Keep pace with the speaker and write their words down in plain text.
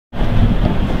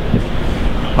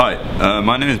Hi,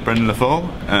 my name is Brendan Lafole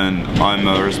and I'm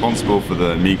responsible for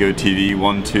the MeeGo TV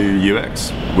 1.2 UX,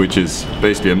 which is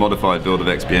basically a modified build of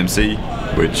XBMC,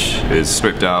 which is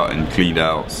stripped out and cleaned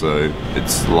out so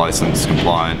it's license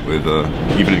compliant with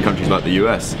even in countries like the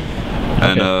US.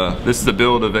 And this is the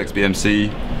build of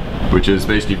XBMC, which is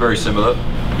basically very similar,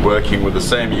 working with the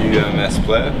same UMS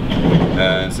player.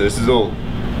 And so this is all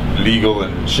legal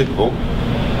and shippable,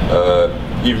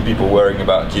 even people worrying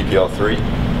about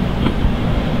GPL3.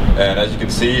 And as you can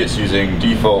see, it's using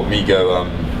default MeeGo,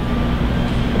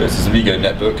 this is a MeeGo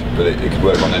Netbook, but it could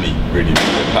work on any really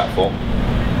platform.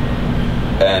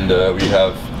 And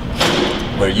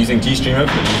we're using GStreamer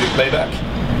for music playback,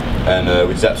 and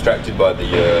which is abstracted by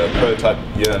the prototype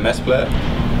UMS player.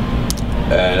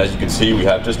 And as you can see, we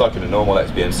have, just like in a normal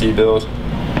XBMC build,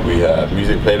 we have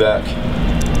music playback.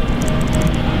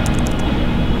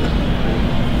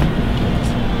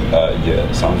 Yeah,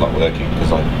 it sounds like working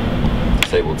because I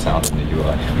disabled sound in the UI.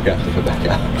 We're going to have to put back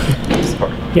out.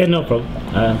 Sorry. Yeah, no problem.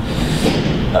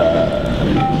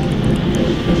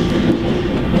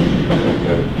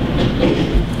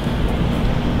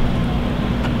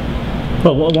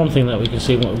 Well, one thing that we can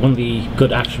see, one of the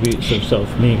good attributes of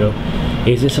MeeGo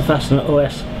is it's a fastener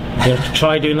OS. You have to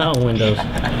try doing that on Windows.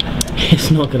 It's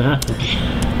not going to happen.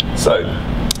 So,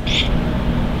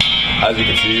 as you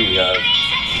can see, we have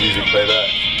music playback,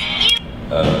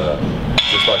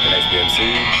 just like an XBMC,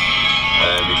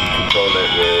 and we can control it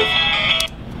with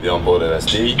the onboard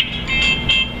OSD.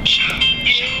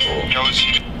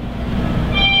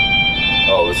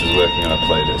 Oh, this is working on a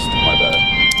playlist, my bad.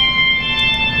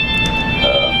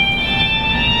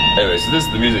 Anyway, so this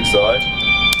is the music side,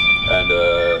 and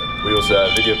we also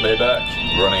have video playback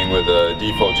running with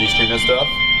default GStreamer stuff,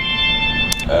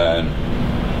 and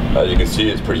as you can see,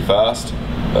 it's pretty fast.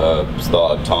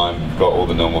 Startup time, got all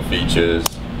the normal features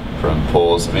from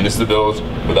pause. I mean, this is the build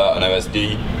without an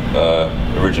OSD,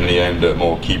 originally aimed at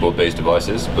more keyboard-based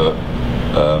devices, but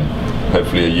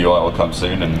hopefully a UI will come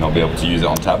soon and I'll be able to use it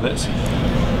on tablets.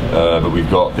 But we've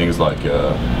got things like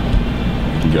you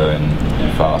can go in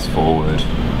fast forward,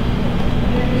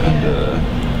 and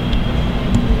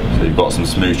so you've got some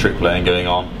smooth trick playing going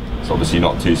on. It's obviously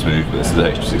not too smooth, but this is the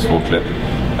H.264 clip,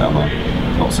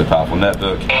 not so powerful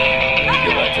netbook. You can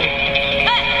go back to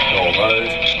normal mode.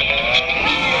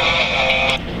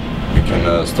 You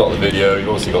can start the video. You've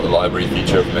also got the library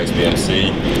feature from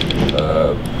XBMC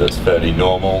that's fairly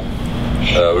normal.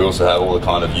 We also have all the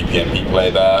kind of UPnP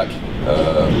playback,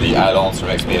 the add-ons from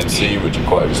XBMC, which are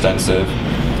quite extensive.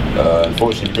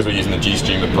 Unfortunately, because we're using the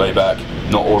GStreamer playback,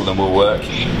 not all of them will work,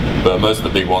 but most of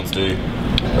the big ones do.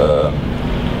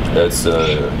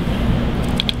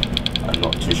 I'm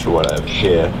not too sure what I have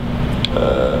here.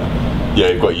 Yeah,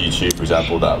 you've got YouTube, for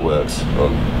example, that works.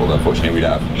 Although unfortunately we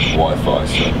don't have Wi-Fi.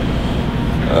 So,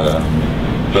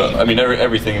 but I mean,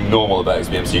 everything normal about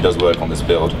XBMC does work on this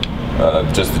build.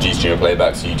 Just the GStreamer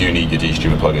playback, so you do need your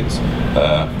GStreamer plugins.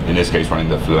 In this case, running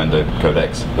the Fluendo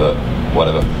codecs, but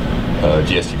whatever.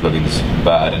 GST plugins,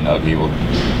 bad and ugly, will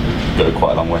go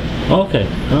quite a long way. Okay,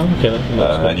 okay.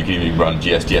 And you can even run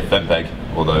GST FFmpeg,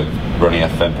 although running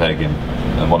FFmpeg in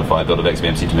a modified build of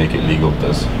XBMC to make it legal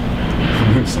does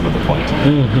remove some of the point.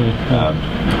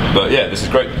 But yeah, this is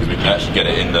great because we can actually get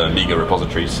it in the MeeGo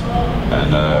repositories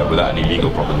and without any legal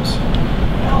problems.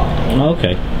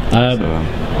 Okay.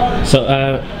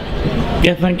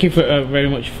 Yeah, thank you for very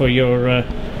much for your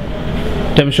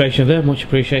demonstration there. Much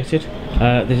appreciated.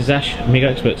 This is Ash, MeeGo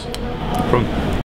Experts. No problem.